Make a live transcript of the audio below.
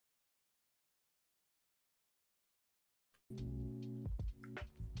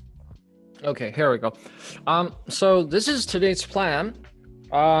Okay, here we go. So this is today's plan.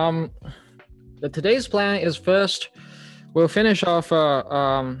 Today's plan is first we'll finish off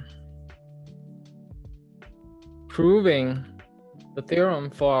proving the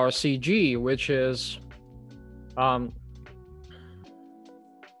theorem for our CG, which is there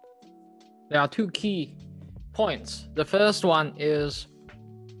are two key points. The first one is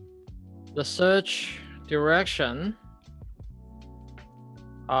the search direction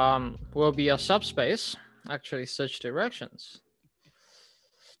will be a subspace, actually search directions.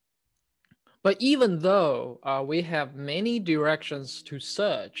 But even though we have many directions to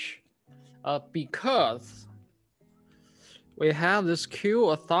search, because we have this Q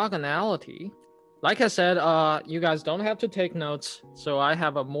orthogonality, like I said, you guys don't have to take notes. So I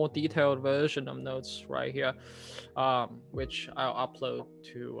have a more detailed version of notes right here, which I'll upload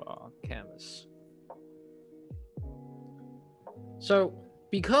to Canvas. So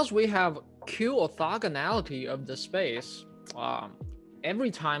because we have Q orthogonality of the space,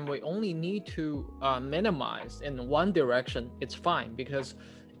 every time we only need to minimize in one direction, it's fine because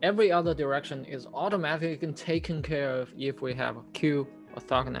every other direction is automatically taken care of if we have Q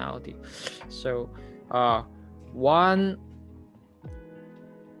orthogonality. So one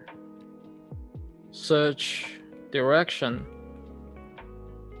search direction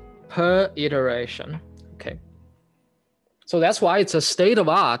per iteration. Okay. So that's why it's a state of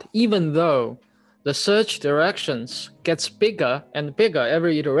art, even though the search directions gets bigger and bigger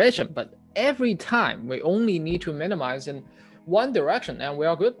every iteration, but every time we only need to minimize in one direction and we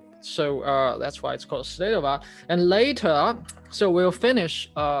are good. So that's why it's called state of art. And later, so we'll finish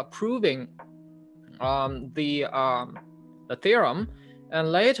proving the theorem,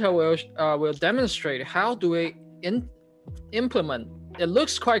 and later we'll demonstrate how do we implement. It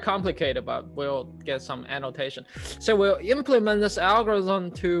looks quite complicated, but we'll get some annotation. So we'll implement this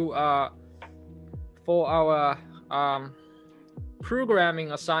algorithm to for our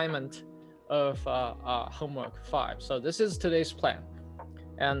programming assignment of homework 5. So this is today's plan.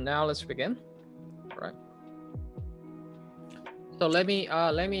 And now let's begin. All right. So let me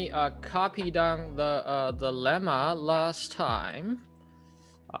copy down the lemma last time.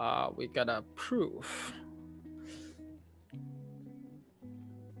 We got a proof.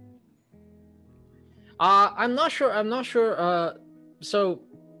 I'm not sure. So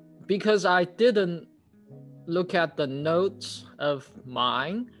because I didn't look at the notes of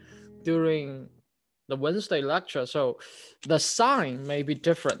mine during the Wednesday lecture, so the sign may be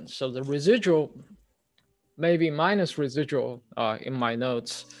different. So the residual may be minus residual in my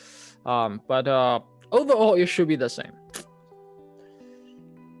notes, but overall it should be the same.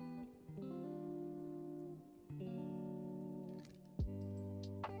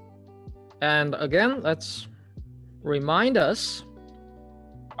 And again, let's remind us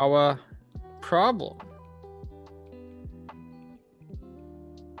our problem.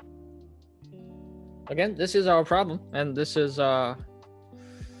 Again, this is our problem, and this is our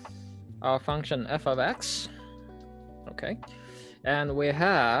function f of x. Okay, and we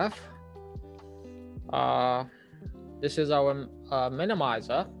have this is our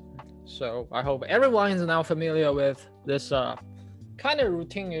minimizer. So I hope everyone is now familiar with this kind of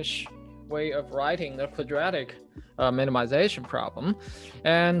routine-ish way of writing the quadratic minimization problem.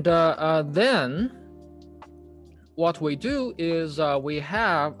 And then what we do is we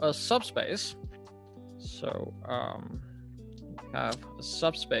have a subspace. So have a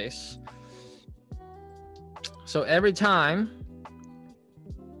subspace. So every time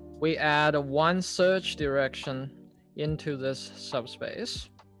we add one search direction into this subspace.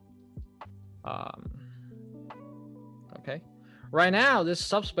 Okay. Right now, this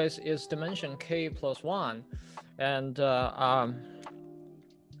subspace is dimension k plus 1. And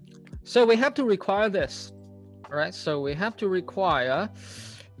so we have to require this, right? So we have to require,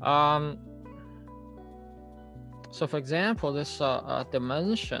 so for example, this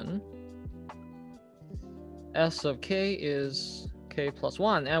dimension S of k is k plus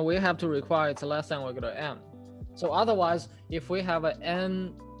 1, and we have to require it's less than or equal to n. So otherwise, if we have an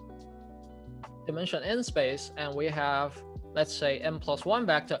n dimension n space and we have, let's say, n plus 1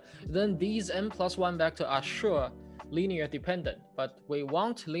 vector, then these n plus 1 vector are sure linear dependent, but we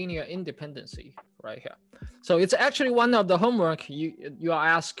want linear independency right here. So it's actually one of the homework you are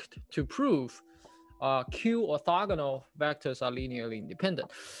asked to prove Q orthogonal vectors are linearly independent.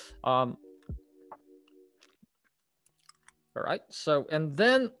 All right, so, and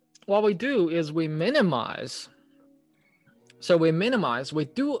then what we do is we minimize. So we minimize, we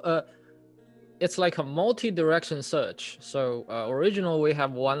do it's like a multi-direction search. So originally we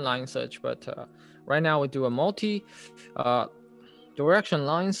have one line search, but right now we do a direction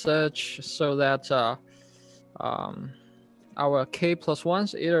line search so that our k plus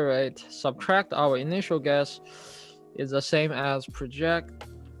 1's iterate subtract our initial guess is the same as project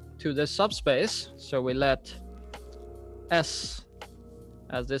to this subspace. So we let S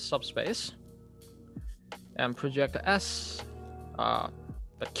as this subspace and project S,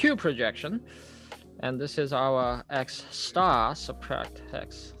 the Q projection. And this is our X star subtract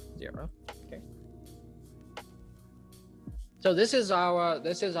X 0. Okay. So this is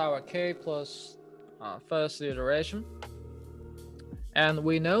our K plus first iteration. And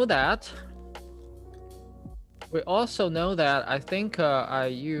we know that, we also know that, I think I'm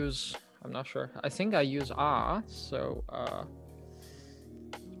not sure, I think I use R. So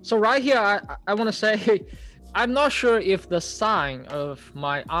right here, I want to say, I'm not sure if the sign of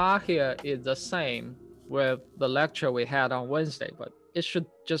my R here is the same with the lecture we had on Wednesday, but it should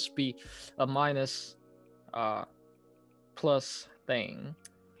just be a minus plus thing.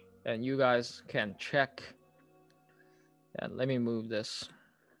 And you guys can check. And let me move this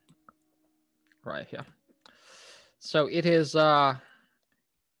right here. So it is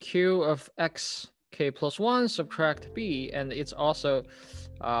Q of X K plus 1 subtract B, and it's also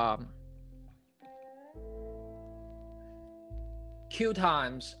Q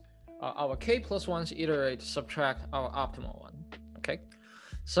times our K plus 1's iterate subtract our optimal one. Okay.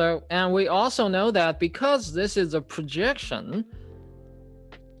 So, and we also know that because this is a projection,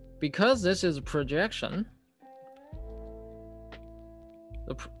 because this is a projection,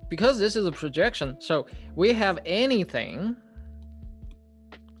 so we have anything.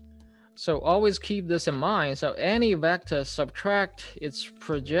 So always keep this in mind. So any vector subtract its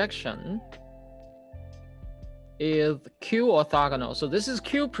projection is Q orthogonal. So this is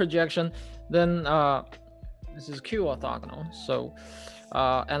Q projection, then this is Q orthogonal. So,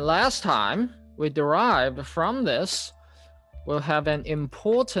 and last time we derived from this, we'll have an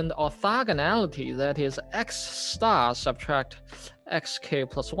important orthogonality, that is X star subtract XK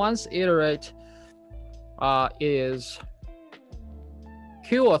plus 1's iterate is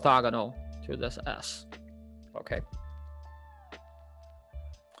Q orthogonal to this S. Okay.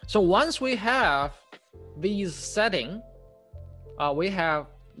 So once we have these setting, we have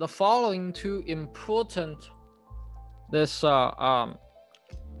the following two important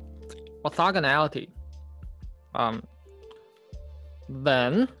orthogonality.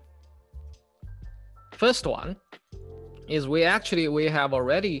 Then first one is we have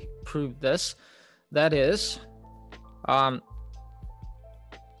already proved this. That is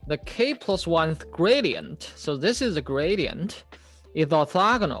the K plus 1th gradient. So this is a gradient, is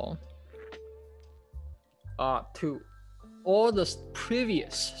orthogonal to all the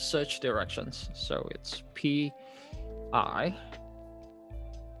previous search directions. So it's Pi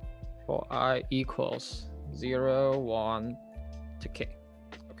for I equals 0, 1 to K.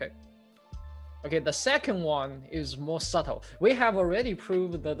 Okay, the second one is more subtle. We have already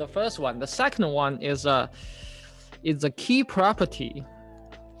proved the first one. The second one is a key property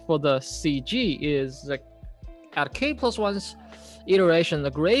for the CG is that at K plus 1's iteration,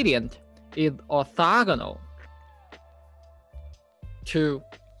 the gradient is orthogonal to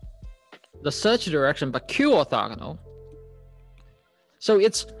the search direction, but Q orthogonal. So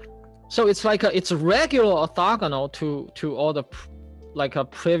it's like it's regular orthogonal to all the like a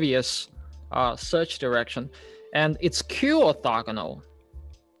previous search direction, and it's Q orthogonal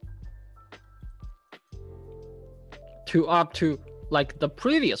to up to like the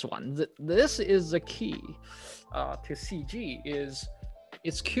previous one. This is the key to CG, is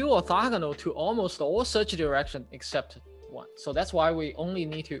it's Q orthogonal to almost all search direction except one. So that's why we only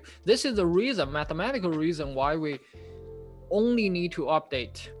need to, this is the reason, mathematical reason why we only need to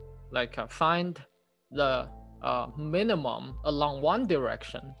update, like find the minimum along one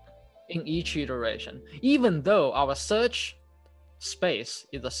direction in each iteration, even though our search space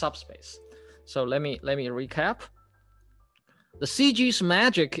is a subspace. So let me recap. The CG's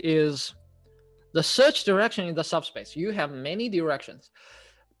magic is the search direction in the subspace. You have many directions,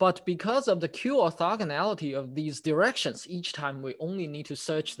 but because of the Q orthogonality of these directions, each time we only need to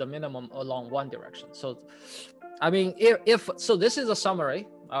search the minimum along one direction. So, I mean, if so this is a summary.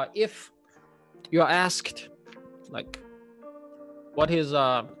 If you're asked, like, what is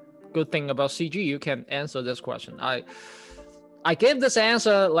a good thing about CG, you can answer this question. I gave this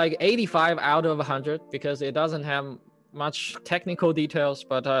answer like 85 out of 100 because it doesn't have much technical details,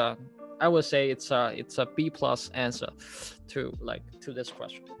 but I would say it's a B plus answer to this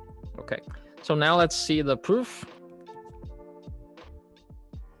question. Okay, so now let's see the proof.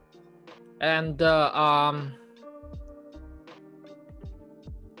 And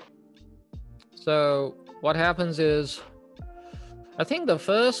so what happens is I think the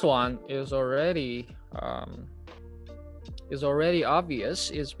first one is already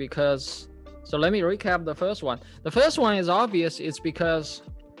obvious, is because, so let me recap the first one. The first one is obvious, it's because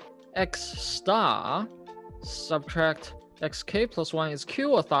x star subtract xk plus 1 is q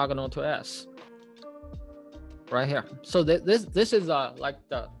orthogonal to s, right here. So this is like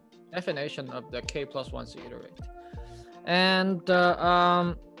the definition of the k plus 1 iterate. And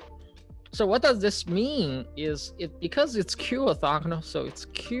so what does this mean is, because it's q orthogonal, so it's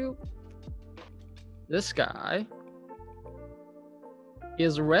q, this guy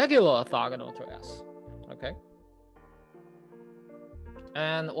is regular orthogonal to s, okay?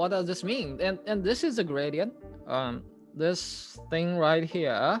 And what does this mean? And this is a gradient. This thing right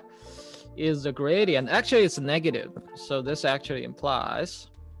here is the gradient. Actually, it's negative. So this actually implies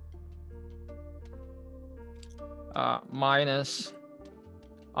minus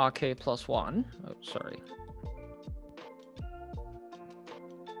rk plus 1, oh, sorry,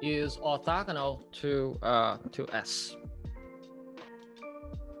 is orthogonal to S.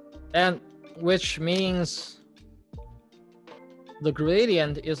 And which means the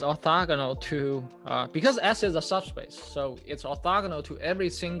gradient is orthogonal to, because S is a subspace, so it's orthogonal to every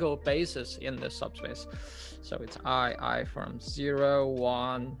single basis in this subspace. So it's I from 0,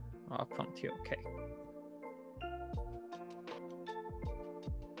 1, up until k.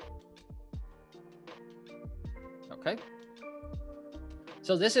 Okay.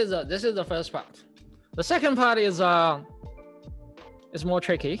 So this is the first part. The second part is more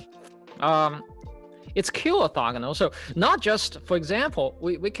tricky. It's Q orthogonal. So not just, for example,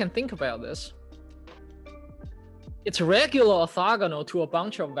 we can think about this. It's regular orthogonal to a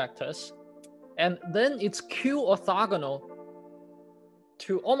bunch of vectors, and then it's Q orthogonal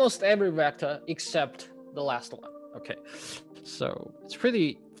to almost every vector except the last one. Okay, so it's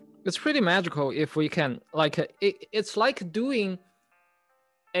pretty magical if we can, like, it's like doing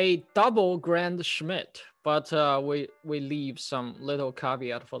a double Grand Schmidt, but we leave some little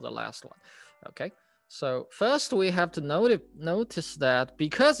caveat for the last one. Okay, so first we have to notice that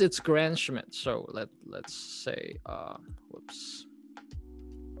because it's Grand Schmidt, so let's say whoops.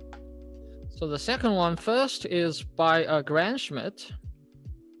 So the second one first is by a Grand Schmidt.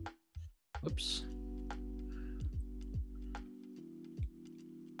 Oops.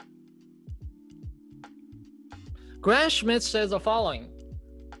 Grand Schmidt says the following: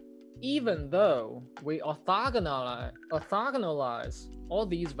 even though we orthogonalize all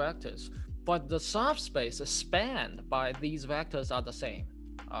these vectors, but the subspace spanned by these vectors are the same.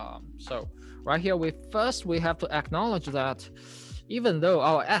 So right here, we have to acknowledge that even though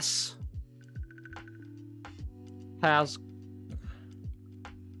our S has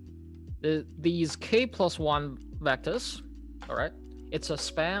these k plus 1 vectors, all right, it's a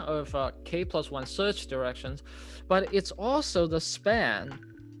span of k plus 1 search directions, but it's also the span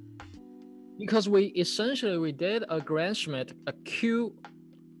because we did a Grand Schmidt, a Q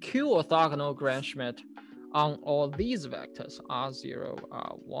orthogonal Grand Schmidt on all these vectors, R0,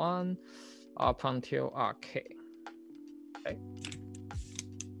 R1, up until Rk. Okay.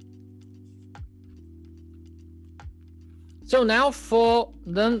 So now for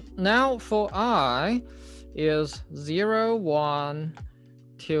I is 0, 1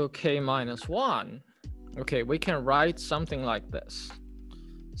 till k minus 1. Okay, we can write something like this.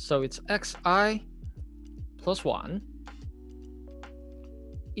 So it's xi plus 1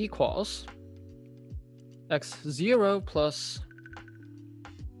 equals x0 plus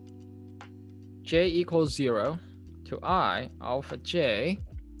j equals 0 to I alpha j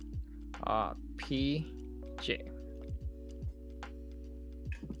pj.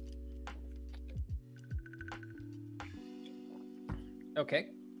 Okay.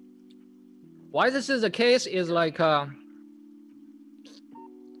 Why this is the case is like,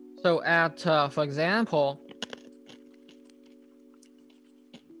 so at, for example,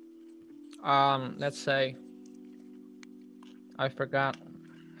 let's say, I forgot.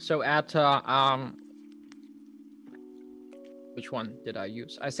 So at, which one did I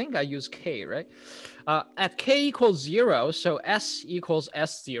use? I think I used k, right? At k equals 0, so s equals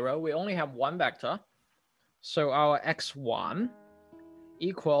s0, we only have one vector. So our x1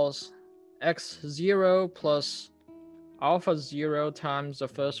 equals x0 plus alpha 0 times the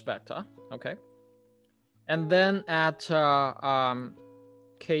first vector, okay? And then at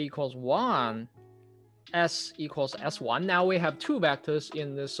k equals 1, s equals s1. Now we have two vectors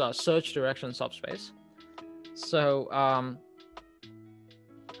in this search direction subspace. So,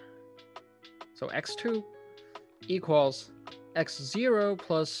 so x2 equals x0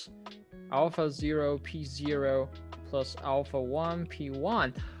 plus alpha 0 p0 plus alpha 1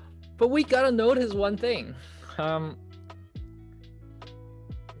 p1. But we gotta notice one thing.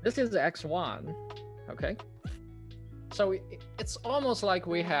 this is x1, okay? So it's almost like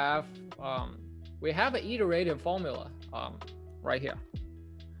we have an iterative formula right here.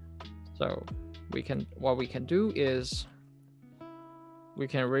 So what we can do is we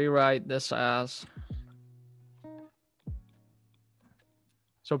can rewrite this as,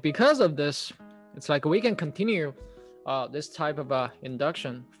 so because of this, it's like we can continue this type of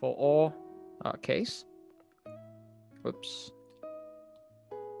induction for all case. Oops.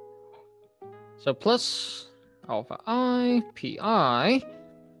 So plus alpha I pi,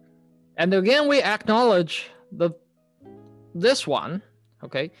 and again we acknowledge this one.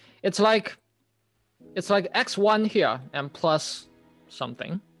 Okay, it's like x1 here and plus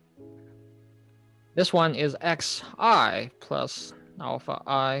something. This one is xi plus alpha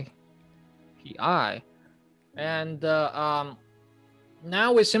I pi, and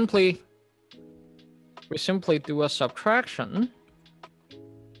now we simply do a subtraction.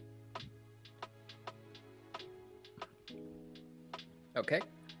 Okay.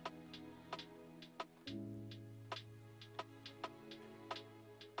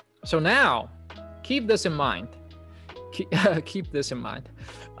 So now, keep this in mind. Keep this in mind.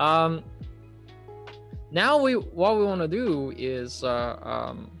 Now what we want to do is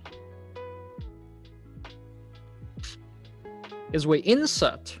we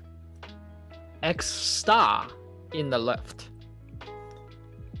insert x star in the left.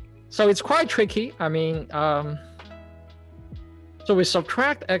 So it's quite tricky. I mean, so we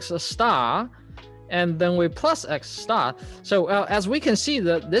subtract x star, and then we plus x star. So as we can see,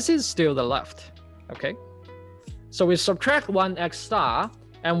 this is still the left, okay? So we subtract one x star,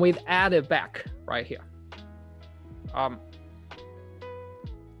 and we add it back right here. And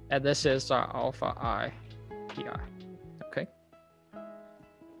this is alpha I pi, okay?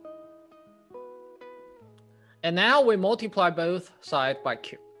 And now we multiply both sides by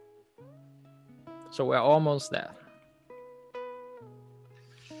q. So we're almost there.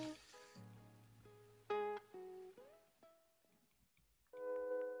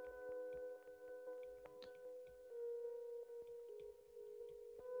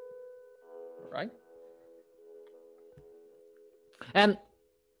 Right? And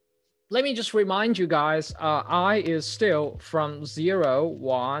let me just remind you guys, I is still from 0,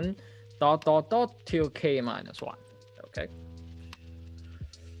 1, ... till k minus 1, okay?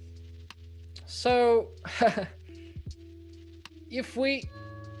 So if we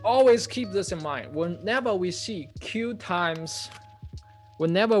always keep this in mind, whenever we see q times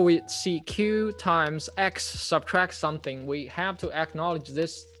x subtract something, we have to acknowledge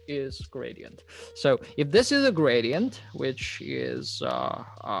this is gradient. So if this is a gradient, which is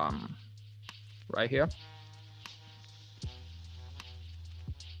right here,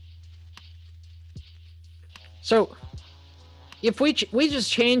 so if we just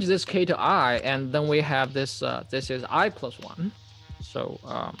change this k to I, and then we have this this is I plus 1. So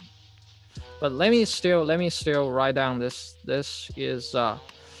but let me still write down this is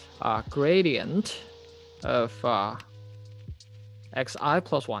gradient of xi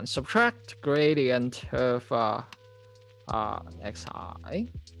plus 1, subtract gradient of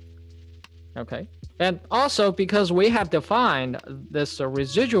xi. Okay, and also because we have defined this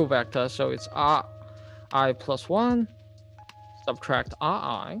residual vector, so it's ri plus 1 subtract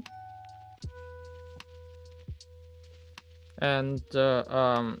ri, and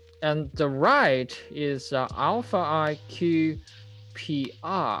the right is alpha I q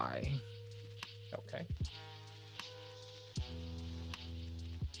pi. Okay.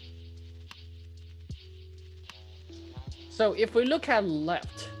 So if we look at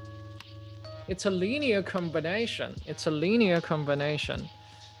left, it's a linear combination. It's a linear combination.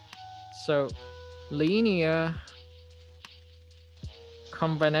 So linear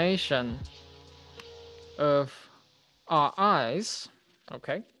combination of ri's,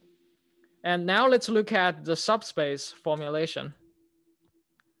 okay? And now let's look at the subspace formulation.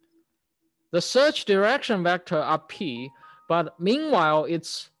 The search direction vector are p, but meanwhile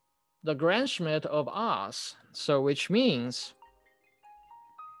it's the Gram-Schmidt of r's. So which means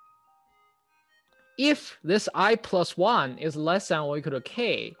if this I plus 1 is less than or equal to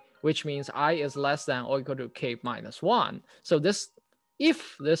k, which means I is less than or equal to k minus 1. So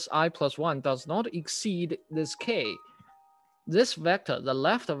if this I plus 1 does not exceed this k, this vector, the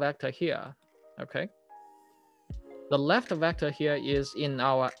left vector here, okay? The left vector here is in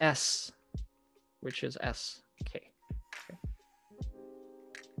our S, which is sk. Okay.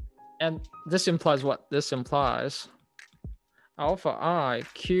 And this implies what? This implies alpha I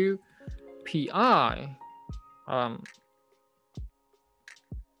q pi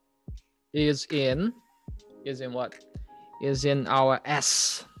is in what? Is in our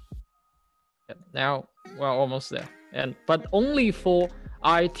S. Now we're almost there, but only for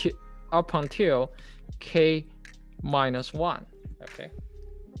I up until k minus 1. Okay,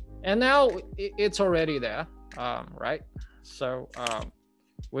 and now it's already there, right? So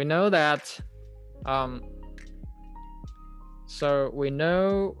we know that. So we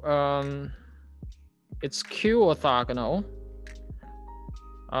know it's Q orthogonal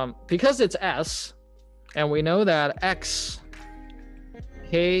because it's S, and we know that X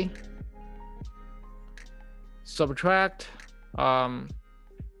K subtract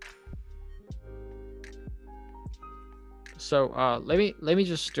so let me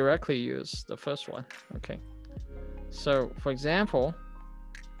just directly use the first one. Okay, so for example,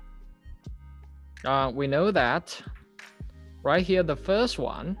 we know that right here the first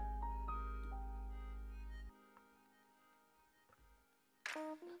one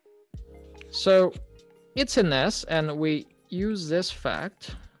so it's an S, and we use this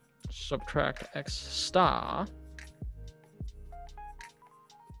fact, subtract X star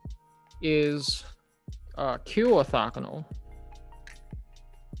is Q orthogonal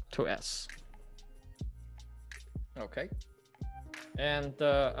to S. Okay, and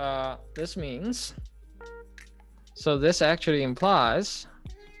this means, so this actually implies,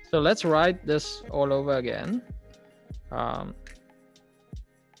 so let's write this all over again.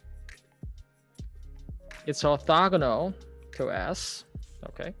 It's orthogonal to S,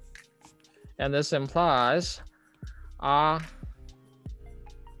 okay, and this implies R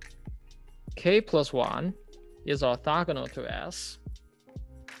K plus 1 is orthogonal to S.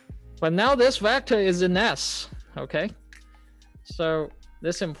 But now this vector is in S, okay? So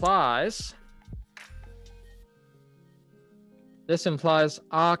this implies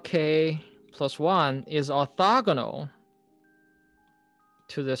RK plus 1 is orthogonal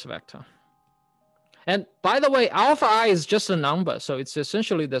to this vector. And by the way, alpha I is just a number, so it's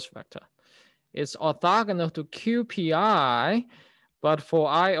essentially this vector. It's orthogonal to QPI, but for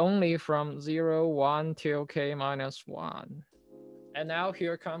I only from 0, 1 till K minus 1. And now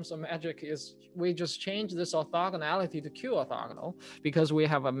here comes the magic, is we just change this orthogonality to Q orthogonal because we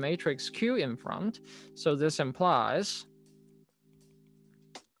have a matrix Q in front. So this implies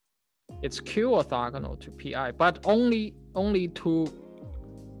it's Q orthogonal to PI, but only to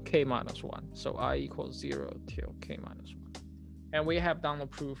K minus 1. So I equals 0 till K minus 1. And we have done the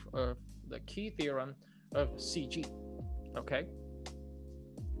proof of the key theorem of CG. Okay.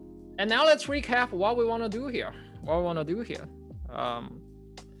 And now let's recap what we want to do here.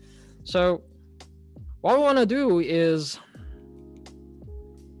 So what we want to do is,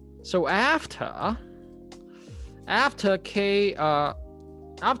 so after K,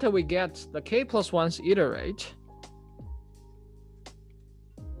 after we get the K plus 1's iterate,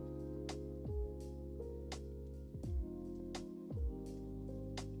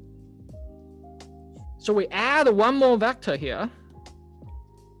 so we add one more vector here.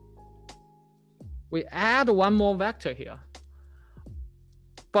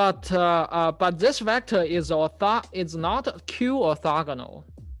 But this vector is not Q orthogonal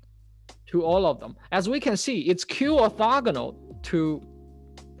to all of them. As we can see, it's Q orthogonal to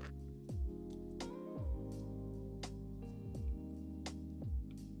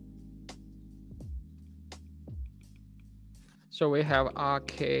so we have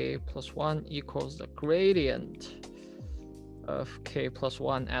RK plus 1 equals the gradient of K plus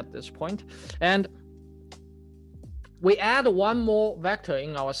 1 at this point. And we add one more vector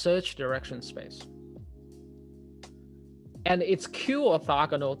in our search direction space. And it's Q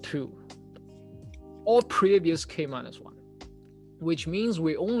orthogonal to all previous K minus 1, which means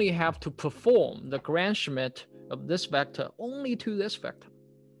we only have to perform the Gram-Schmidt of this vector only to this vector.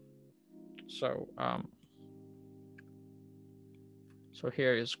 So, so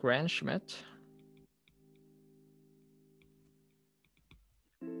here is Gram-Schmidt.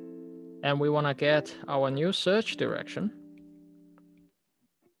 And we want to get our new search direction.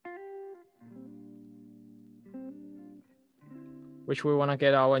 Which we want to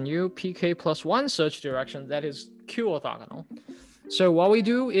get our new PK plus 1 search direction that is Q orthogonal. So what we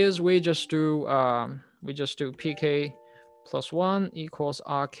do is we just do PK plus 1 equals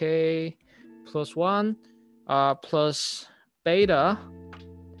RK plus 1 plus beta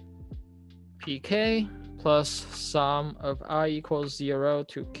PK plus sum of I equals 0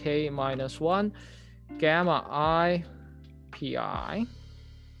 to K minus 1 gamma I PI.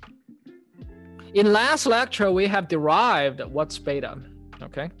 In last lecture, we have derived what's beta,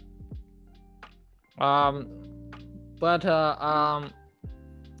 okay?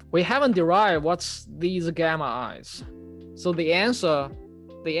 We haven't derived what's these gamma i's. So the answer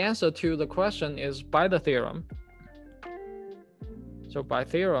to the question is by the theorem. So by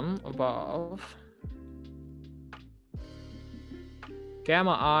theorem above,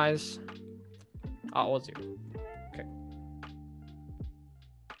 gamma i's are all 0. Okay.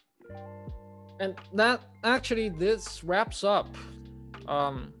 And that actually, this wraps up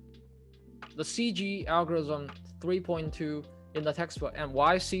the CG algorithm 3.2 in the textbook, and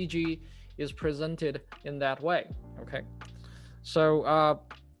why CG is presented in that way. Okay. So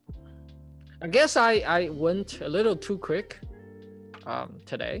I guess I went a little too quick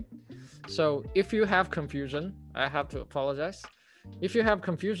today. So if you have confusion, I have to apologize. If you have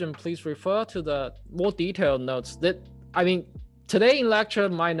confusion, please refer to the more detailed notes. That, I mean, today in lecture,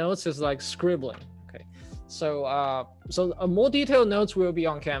 my notes is like scribbling. Okay, so so more detailed notes will be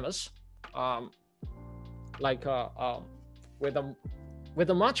on Canvas, with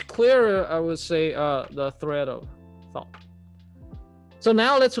a much clearer, I would say, the thread of thought. So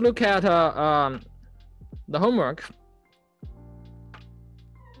now let's look at the homework.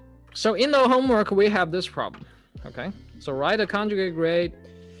 So in the homework, we have this problem. Okay, so write a conjugate grade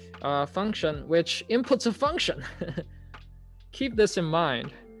function which inputs a function. Keep this in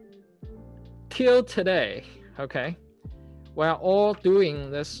mind. Till today, okay, we're all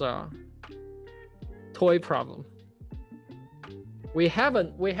doing this toy problem. We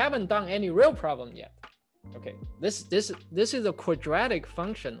haven't done any real problem yet. Okay, this is a quadratic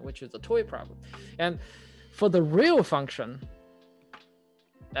function, which is a toy problem. And for the real function,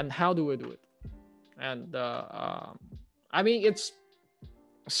 and how do we do it? And I mean, it's,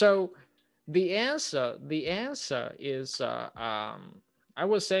 so the answer is I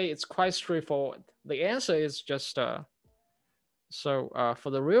would say it's quite straightforward. The answer is just for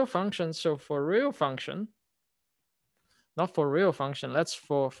the real function. So for real function, not for real function, let's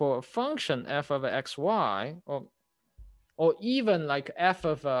for a function f of xy, or even like f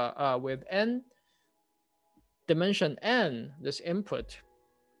of with n dimension n, this input.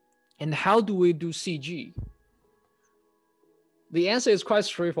 And how do we do CG? The answer is quite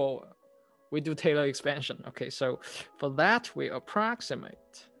straightforward. We do Taylor expansion. Okay, so for that we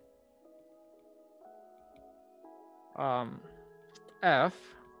approximate f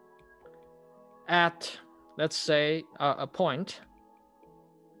at, let's say, a point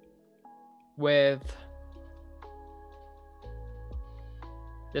with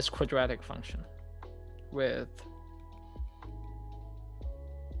this quadratic function, with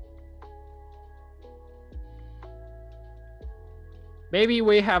maybe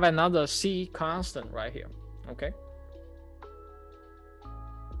we have another c constant right here. Okay,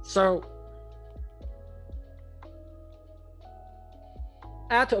 so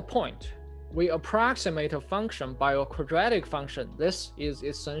at a point we approximate a function by a quadratic function. This is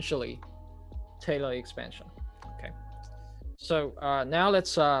essentially Taylor expansion. Okay, so now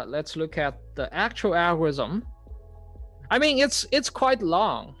let's look at the actual algorithm. I mean, it's quite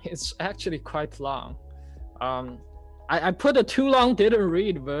long. It's actually quite long. I put a too long didn't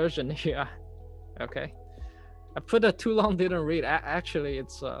read version here. Okay, I put a too long didn't read. Actually,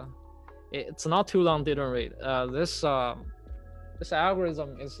 it's not too long didn't read. This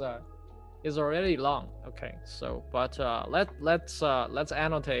algorithm is already long. Okay, so but let's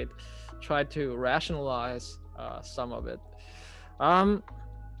annotate, try to rationalize some of it.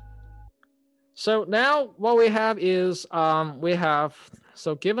 So now what we have is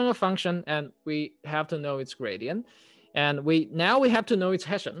so given a function, and we have to know its gradient, and we have to know its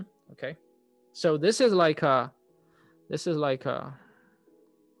Hessian. Okay, so this is like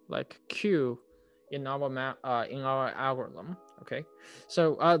Q in our algorithm. Okay,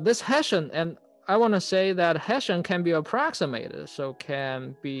 so this Hessian, and I want to say that Hessian can be approximated, so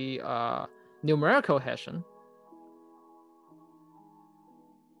can be numerical Hessian.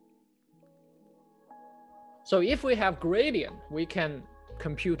 So if we have gradient, we can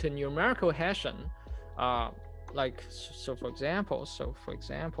compute a numerical Hessian, like so. For example,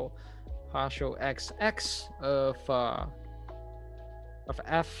 partial xx of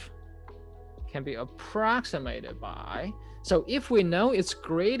f can be approximated by. So if we know its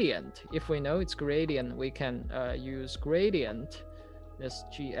gradient, we can use gradient, this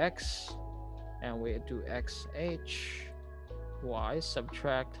gx, and we do xh, y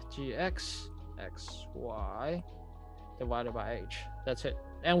subtract gx, xy divided by h. That's it.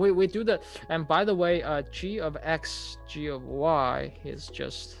 And we do that. And by the way, g of x, g of y is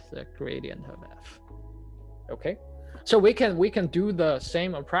just the gradient of f. Okay, so we can do the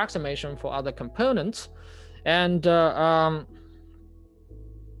same approximation for other components. And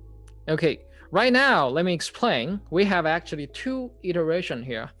okay, right now let me explain. We have actually two iterations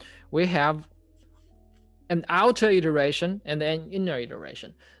here. We have an outer iteration and then inner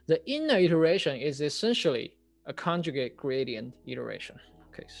iteration. The inner iteration is essentially a conjugate gradient iteration.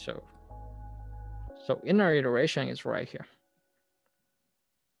 Okay, so inner iteration is right here.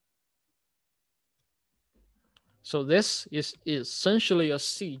 So this is essentially a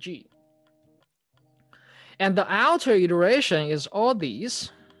CG. And the outer iteration is all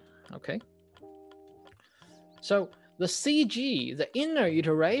these, okay? So the CG, the inner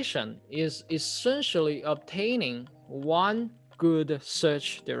iteration, is essentially obtaining one good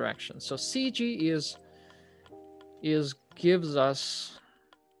search direction. So CG gives us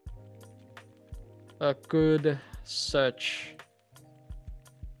a good search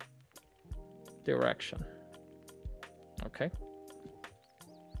direction. Okay.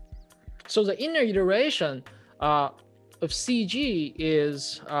 So the inner iteration of CG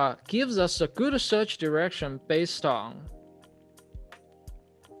is gives us a good search direction based on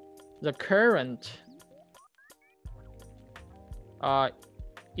the current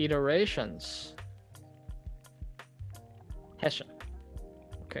iterations Hessian.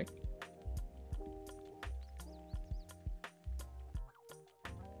 Okay.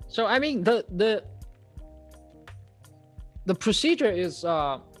 So I mean the procedure is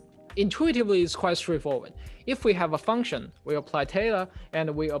intuitively is quite straightforward. If we have a function, we apply Taylor and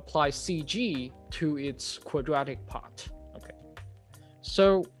we apply CG to its quadratic part. Okay.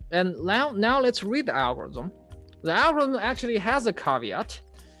 So and now let's read the algorithm. The algorithm actually has a caveat.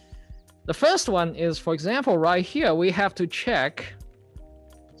 The first one is, for example, right here, we have to check.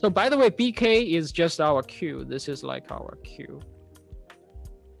 So by the way, BK is just our Q. This is like our Q.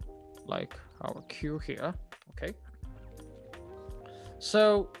 Like our Q here, okay?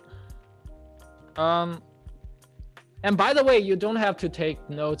 So, and by the way, you don't have to take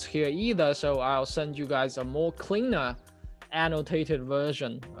notes here either, so I'll send you guys a more cleaner annotated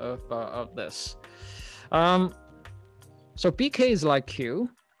version of this. So BK is like Q,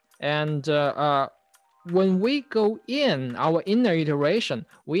 and when we go in our inner iteration,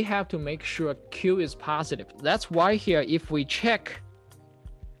 we have to make sure Q is positive. That's why here, if we check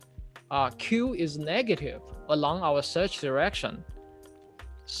Q is negative along our search direction,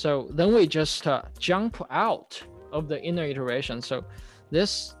 so then we just jump out of the inner iteration. So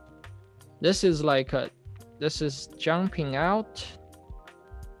this is like this is jumping out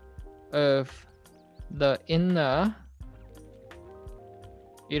of the inner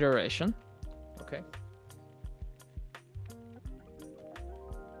iteration. Okay.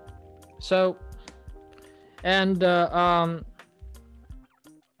 So and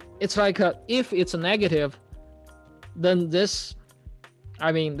it's like if it's a negative, then this,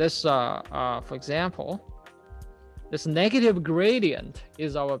 I mean this for example, this negative gradient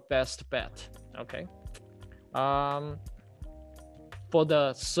is our best bet. Okay. For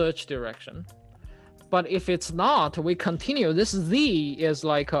the search direction. But if it's not, we continue. This Z is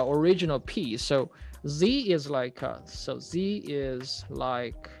like original P. So Z is like so Z is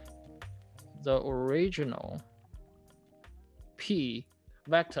like the original P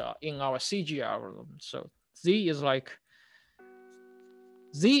vector in our CG algorithm. So Z is like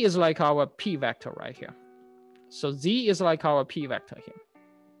our P vector right here. So Z is like our P vector here.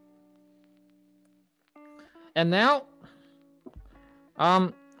 And now,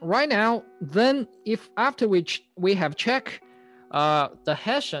 right now, then if after which we have checked the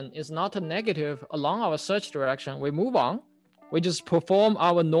Hessian is not a negative along our search direction, we move on. We just perform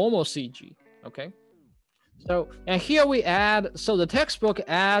our normal CG, okay? So, and here we add, so the textbook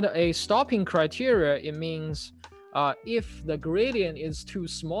add a stopping criteria. It means if the gradient is too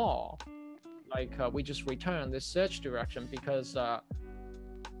small, like we just return this search direction, because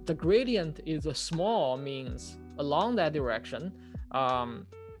the gradient is small means along that direction, our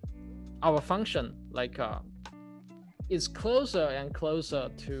function like is closer and closer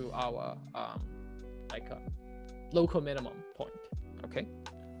to our like a local minimum point. Okay.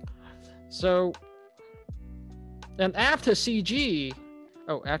 So and after CG,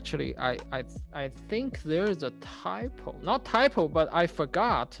 oh, actually, I think there's a typo, not typo, but I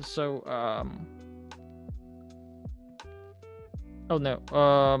forgot. So oh no,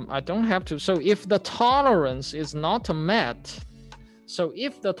 I don't have to. So if the tolerance is not met, so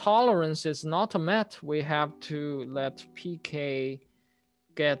if the tolerance is not met, we have to let PK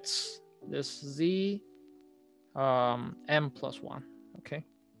gets this Z m+1, okay?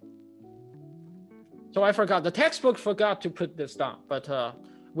 So I forgot, the textbook forgot to put this down, but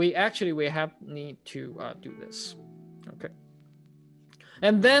we need to do this, okay?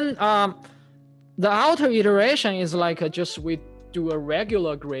 And then the outer iteration is like just we do a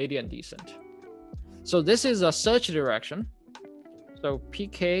regular gradient descent. So this is a search direction. So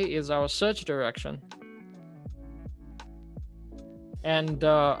PK is our search direction. And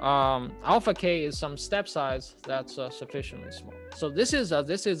alpha K is some step size that's sufficiently small. So this is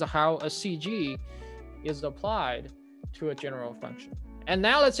how a CG is applied to a general function. And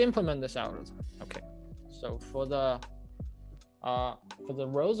now let's implement this algorithm. Okay, So for the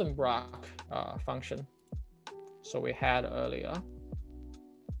Rosenbrock function, so we had earlier.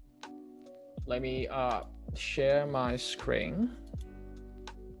 Let me share my screen.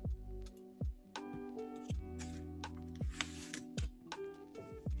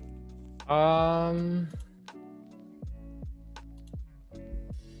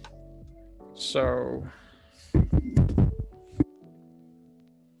 So,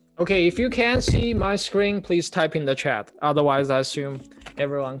 okay, if you can't see my screen, please type in the chat. Otherwise, I assume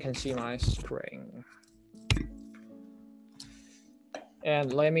everyone can see my screen.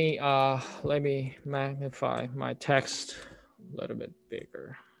 And let me magnify my text a little bit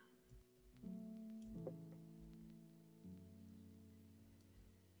bigger.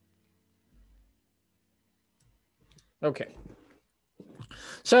 Okay.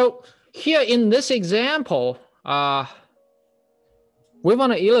 So here in this example, we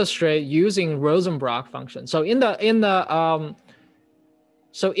want to illustrate using Rosenbrock function. So in the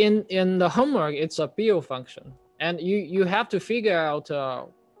homework, it's a Biot function, and you have to figure out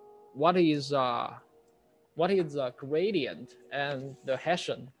what is the gradient and the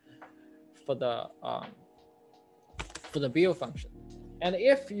Hessian for the Biot function. And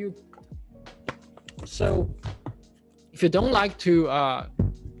if you don't like to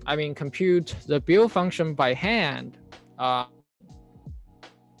compute the Biot function by hand,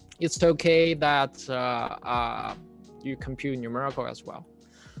 it's okay that you compute numerical as well.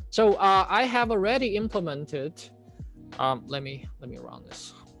 So I have already implemented. Let me run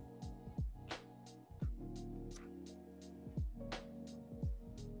this.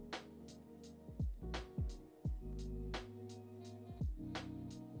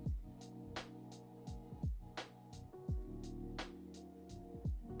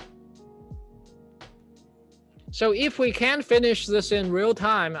 So if we can't finish this in real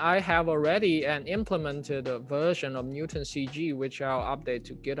time, I have already an implemented version of Newton CG, which I'll update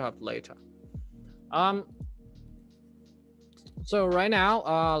to GitHub later. So right now,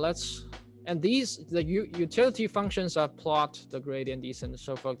 the utility functions are plot the gradient descent.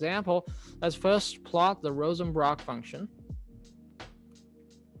 So for example, let's first plot the Rosenbrock function.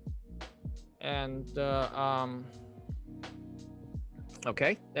 And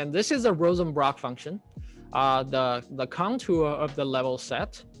okay, and this is a Rosenbrock function. The contour of the level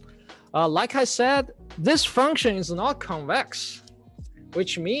set. Like I said, this function is not convex,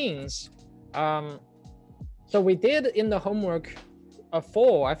 which means, so we did in the homework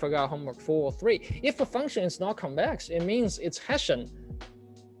 4, I forgot homework 4 or 3. If a function is not convex, it means its Hessian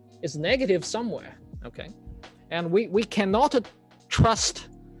is negative somewhere, okay? And we cannot trust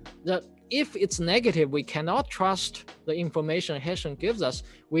that. If it's negative, we cannot trust the information Hessian gives us.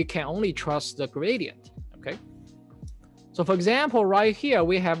 We can only trust the gradient. Okay. So for example, right here,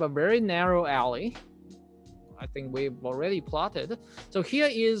 we have a very narrow alley. I think we've already plotted. So here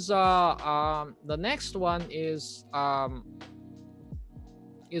is the next one is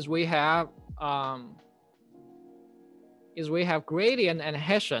we have gradient and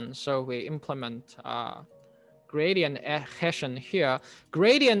Hessian. So we implement gradient Hessian here.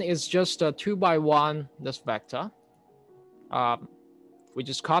 Gradient is just a 2x1 this vector. We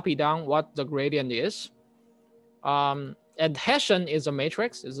just copy down what the gradient is. And Hessian is a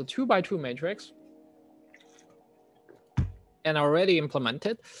matrix, is a 2x2 matrix, and already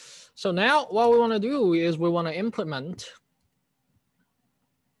implemented. So now what we want to do is we want to implement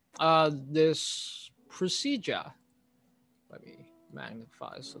this procedure. Let me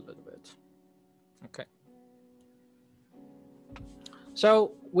magnify this a little bit. Okay.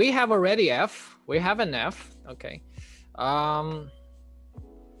 So we have already F, we have an F, okay. And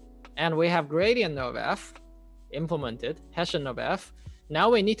we have gradient of F implemented, Hessian of F. Now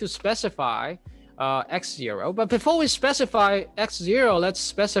we need to specify x0, but before we specify x0, let's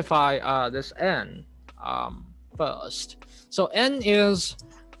specify this n first. So n is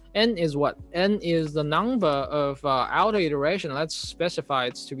what? N is the number of outer iteration. Let's specify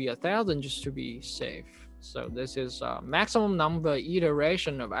it to be 1,000 just to be safe. So this is maximum number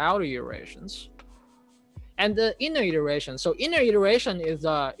iteration of outer iterations, and the inner iteration. So inner iteration is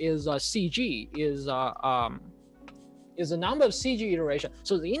CG, is the number of CG iteration.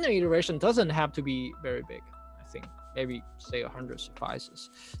 So the inner iteration doesn't have to be very big. I think maybe say 100 suffices.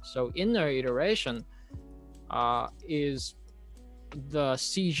 So inner iteration is the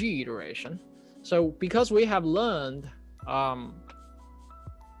CG iteration. So because we have learned,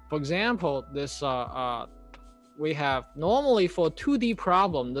 for example, this we have normally for 2D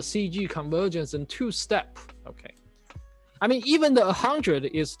problem, the CG convergence in 2-step. Okay. I mean, even the 100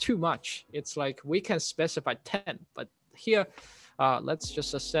 is too much. It's like we can specify 10, but here, let's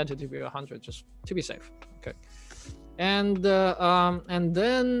just set it to be 100 just to be safe. And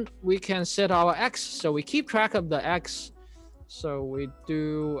then we can set our x. So we keep track of the x. So we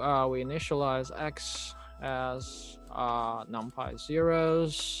do we initialize x as numpy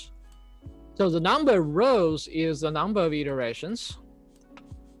zeros. So the number of rows is the number of iterations.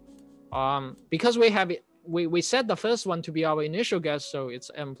 Because we have we set the first one to be our initial guess, so it's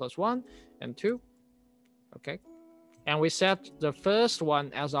m plus 1 and 2. Okay. And we set the first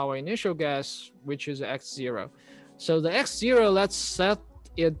one as our initial guess, which is x0. So the x0, let's set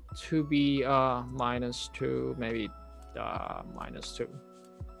it to be -2, maybe -2,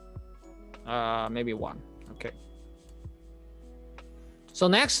 maybe 1. Okay. So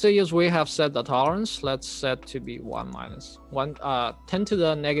next is we have set the tolerance. Let's set to be 1 minus 1, 10 to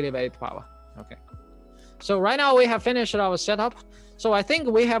the -8th power. Okay. So right now we have finished our setup. So I think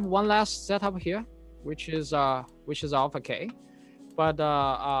we have one last setup here, which is alpha k, but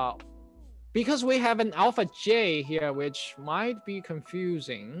because we have an alpha j here, which might be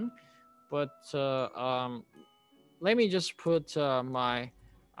confusing, but let me just put my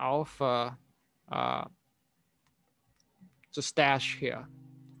alpha just dash here,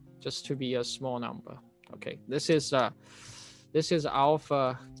 just to be a small number. Okay, this is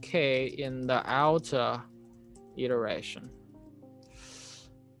alpha k in the outer iteration.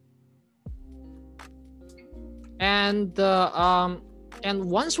 And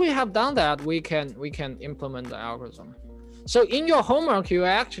once we have done that, we can implement the algorithm. So in your homework, you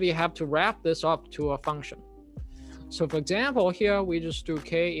actually have to wrap this up to a function. So for example, here we just do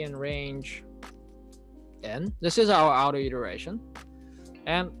k in range n. This is our outer iteration,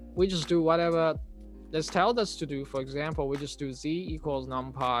 and we just do whatever this tells us to do. For example, we just do z equals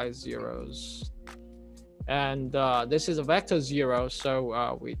numpy zeros, and this is a vector 0,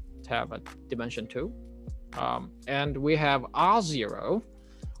 so we have a dimension 2. And we have R0,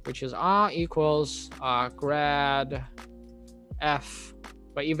 which is R equals grad f,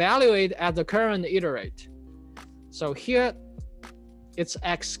 but evaluate at the current iterate. So here it's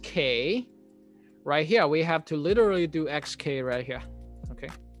xk. Right here, we have to literally do xk right here. Okay.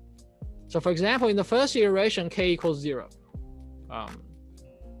 So for example, in the first iteration, k equals 0.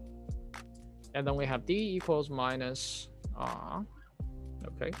 And then we have d equals minus r.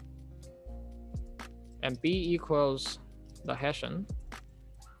 Okay. And b equals the Hessian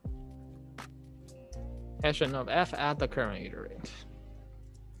of f at the current iterate.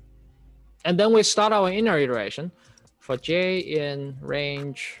 And then we start our inner iteration for j in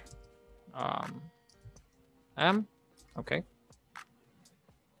range m. Okay.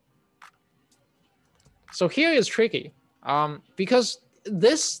 So here is tricky because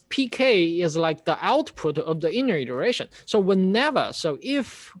this pk is like the output of the inner iteration. So whenever, so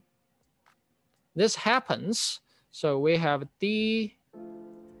if this happens, so we have d,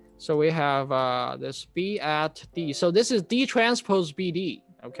 so we have this b at d. So this is d transpose bd.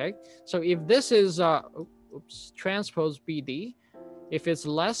 Okay. So if this is transpose bd, if it's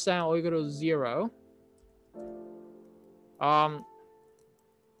less than or equal to 0,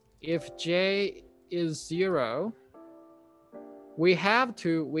 if j is 0, we have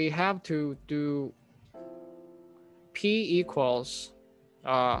to do p equals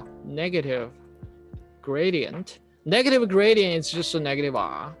negative gradient. Negative gradient is just a negative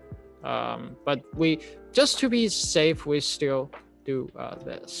r, but we, just to be safe, we still do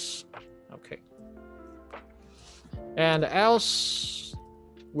this. Okay. And else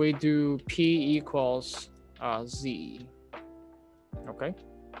we do p equals z. Okay.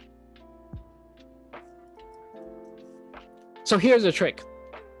 So here's the trick.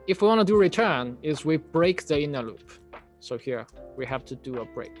 If we want to do return, is we break the inner loop. So here we have to do a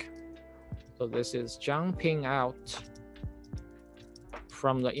break. So this is jumping out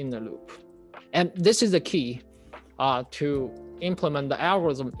from the inner loop. And this is the key to implement the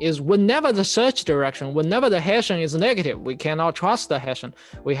algorithm, is whenever the search direction, whenever the Hessian is negative, we cannot trust the Hessian.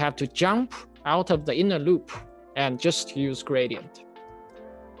 We have to jump out of the inner loop and just use gradient.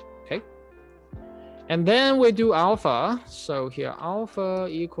 Okay. And then we do alpha. So here alpha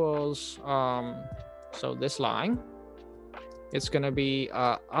equals, so this line, it's going to be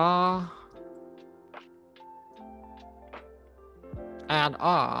r add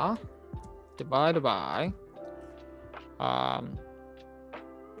r divided by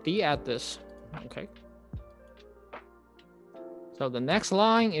d at this. Okay. So the next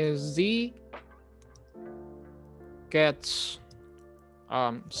line is z gets,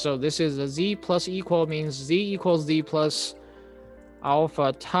 so this is a z plus equal, means z equals z plus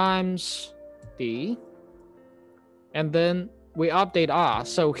alpha times d. And then we update r.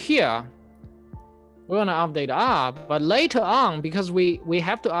 So here we want to update r, but later on, because we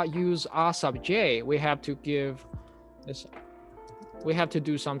have to use r sub j, we have to give we have to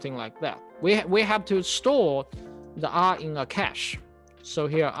do something like that. We have to store the R in a cache. So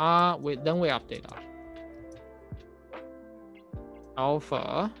here R, then we update R.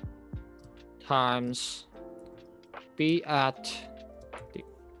 Alpha times B at D.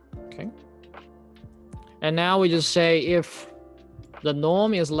 Okay. And now we just say if the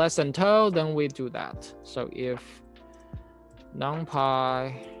norm is less than tau, then we do that. So if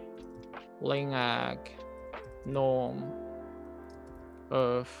numpy ling norm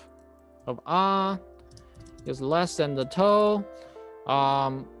of R is less than the tau,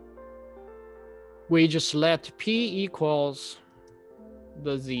 we just let P equals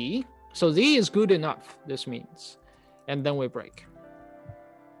the Z. So Z is good enough, this means. And then we break.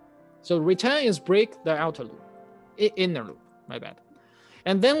 So return is break the outer loop, inner loop, my bad.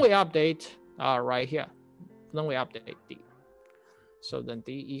 And then we update right here. Then we update D. So then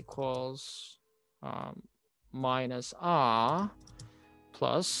D equals minus R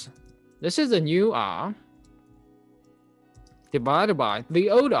plus, this is the new R, divided by the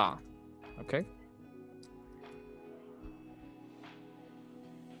old R, okay?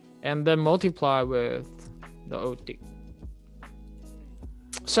 And then multiply with the old D.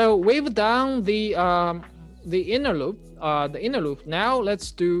 So we've done the inner loop, Now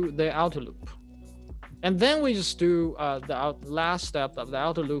let's do the outer loop. And then we just do the last step of the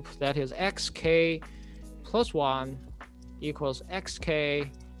outer loop, that is xk plus 1 equals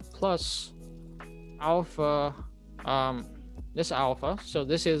xk plus alpha, this alpha. So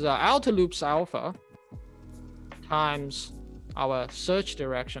this is outer loop's alpha times our search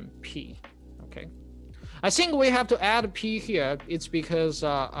direction P, okay? I think we have to add P here. It's because,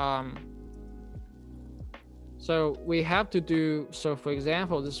 so we have to do, so for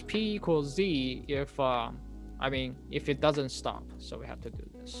example, this P equals Z if, if it doesn't stop. So we have to do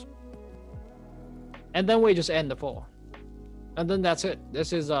this. And then we just end the for. And then that's it.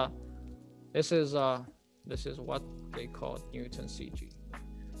 This is what they call Newton CG.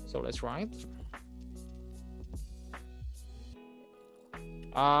 So let's write.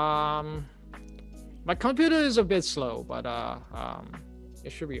 My computer is a bit slow, but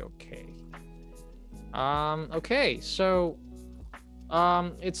it should be okay. Okay, so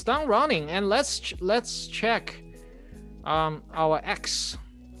it's done running, and let's check our X.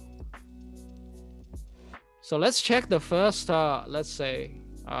 So let's check the first, let's say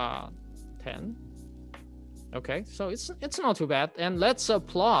 10. Okay, so it's not too bad, and let's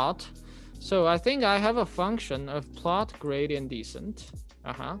plot. So I think I have a function of plot gradient descent.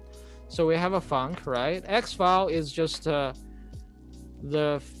 So we have a func, right? X val is just the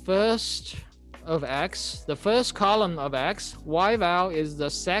first of X, the first column of X. Y val is the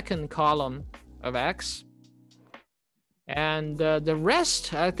second column of X. And the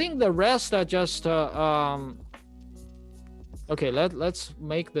rest, I think the rest are just, okay, let's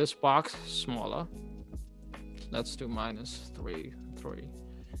make this box smaller. Let's do -3, 3.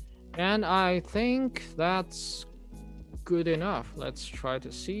 And I think that's good enough. Let's try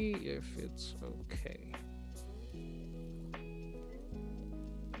to see if it's okay.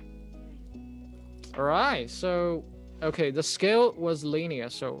 All right, so, okay, the scale was linear.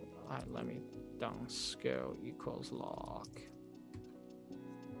 So let me down scale equals log.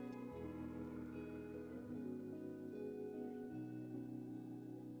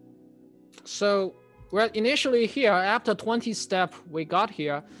 So well, initially here, after 20 step, we got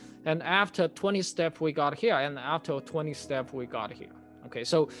here. And after 20 step, we got here. And after 20 step, we got here. Okay,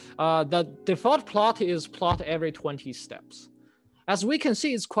 so the default plot is plot every 20 steps. As we can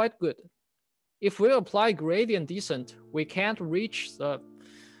see, it's quite good. If we apply gradient descent, we can't reach the...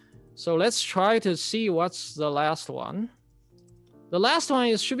 So let's try to see what's the last one. The last one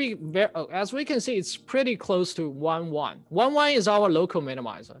is should be, as we can see, it's pretty close to 1, 1. 1, 1 is our local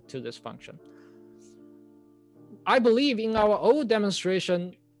minimizer to this function. I believe in our old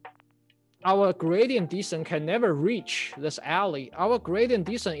demonstration, our gradient descent can never reach this alley. Our gradient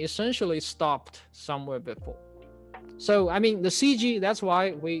descent essentially stopped somewhere before. So, I mean, the CG, that's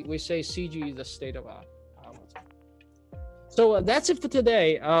why we say CG is the state of art. So that's it for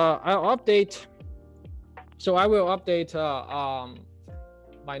today. I'll update. So I will update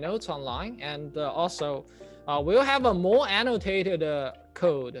my notes online, and also we'll have a more annotated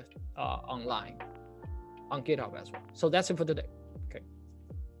code online on GitHub as well. So that's it for today.